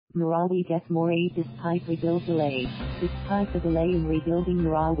Marawi gets more aid despite rebuild delay. Despite the delay in rebuilding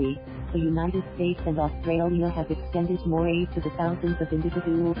Marawi, the United States and Australia have extended more aid to the thousands of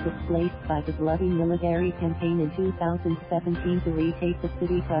individuals displaced by the bloody military campaign in 2017 to retake the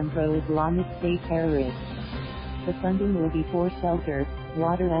city from pro-Islamic State terrorists. The funding will be for shelter,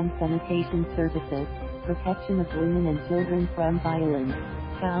 water and sanitation services, protection of women and children from violence,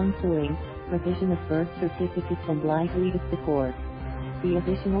 counseling, provision of birth certificates and livelihood support. The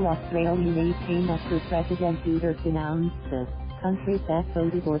additional Australian aid came after President Duterte announced the countries that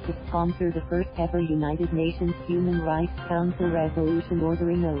voted or to sponsor the first ever United Nations Human Rights Council resolution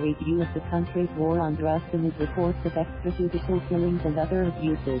ordering a review of the country's war on drugs amid reports of extrajudicial killings and other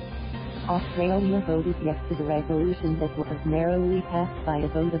abuses. Australia voted yes to the resolution that was narrowly passed by a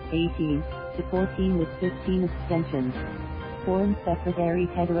vote of 18 to 14 with 15 abstentions. Foreign Secretary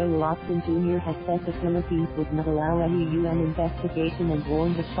Pedro Lobson Jr. has said the Philippines would not allow any UN investigation and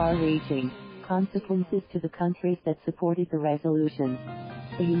warned of far-reaching consequences to the countries that supported the resolution.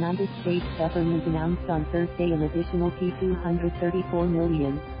 The United States government announced on Thursday an additional $234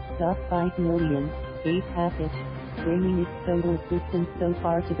 million, $5 million, aid package, bringing its total assistance so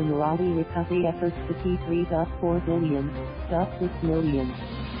far to the Marawi recovery efforts to $3.4 billion, $6 million.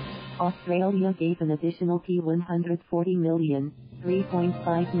 Australia gave an additional $140 million,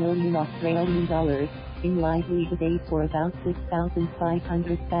 $3.5 million Australian dollars, in livelihood aid for about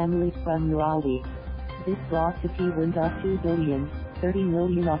 6,500 families from Marawi. This brought to $1.2 billion, $30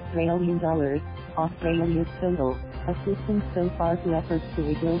 million Australian dollars, Australia's total assistance so far to efforts to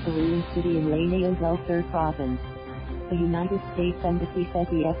rebuild the ruined city in Lanao del Sur province. The United States Embassy said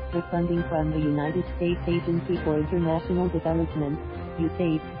the extra funding from the United States Agency for International Development,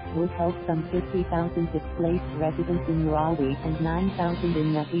 USAID, would help some 50,000 displaced residents in Marawi and 9,000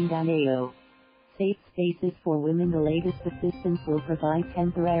 in Maguindanao. Safe spaces for women. The latest assistance will provide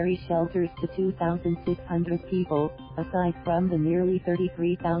temporary shelters to 2,600 people, aside from the nearly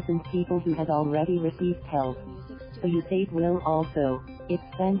 33,000 people who had already received help. The USAID will also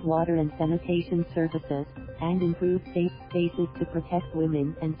expand water and sanitation services, and improve safe spaces to protect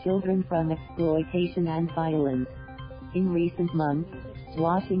women and children from exploitation and violence. In recent months,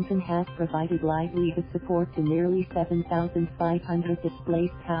 Washington has provided livelihood support to nearly 7,500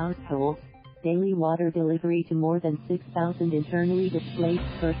 displaced households, daily water delivery to more than 6,000 internally displaced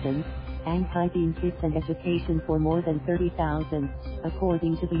persons, and hygiene kits and education for more than 30,000,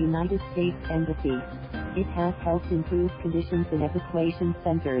 according to the United States Embassy. It has helped improve conditions in evacuation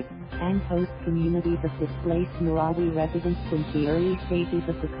centers, and host communities of displaced Marawi residents since the early stages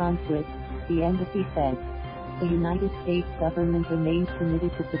of the conflict, the embassy said. The United States government remains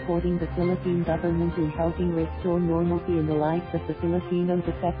committed to supporting the Philippine government in helping restore normalcy in the lives of the Filipinos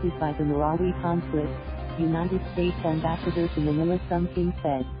affected by the Marawi conflict, United States Ambassador to Manila Sung Kim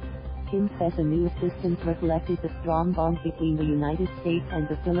said. Kim says a new assistance reflected the strong bond between the United States and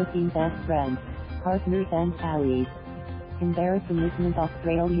the Philippines as friends, partners and allies. Canberra Commitment.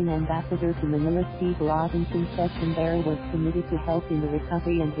 Australian Ambassador to Manila Steve Robinson said Canberra was committed to help in the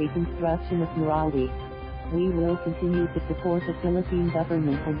recovery and reconstruction of Marawi. We will continue to support the Philippine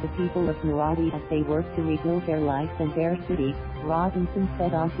government and the people of Marawi as they work to rebuild their lives and their city, Robinson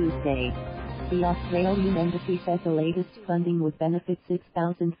said on Tuesday. The Australian Embassy said the latest funding would benefit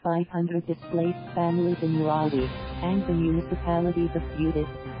 6,500 displaced families in Marawi, and the municipalities of Butis,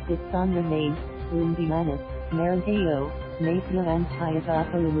 Ditson Remain, Lumbianas, Maranao, Mapia and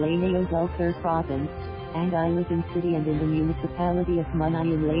Tayagapo in Lanao del Sur province, and Iligan City and in the municipality of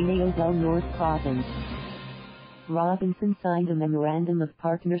Manay in Lanao del Norte province. Robinson signed a memorandum of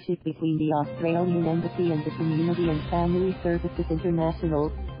partnership between the Australian Embassy and the Community and Family Services International,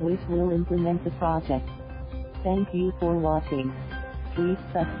 which will implement the project. Thank you for watching. Please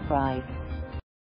subscribe.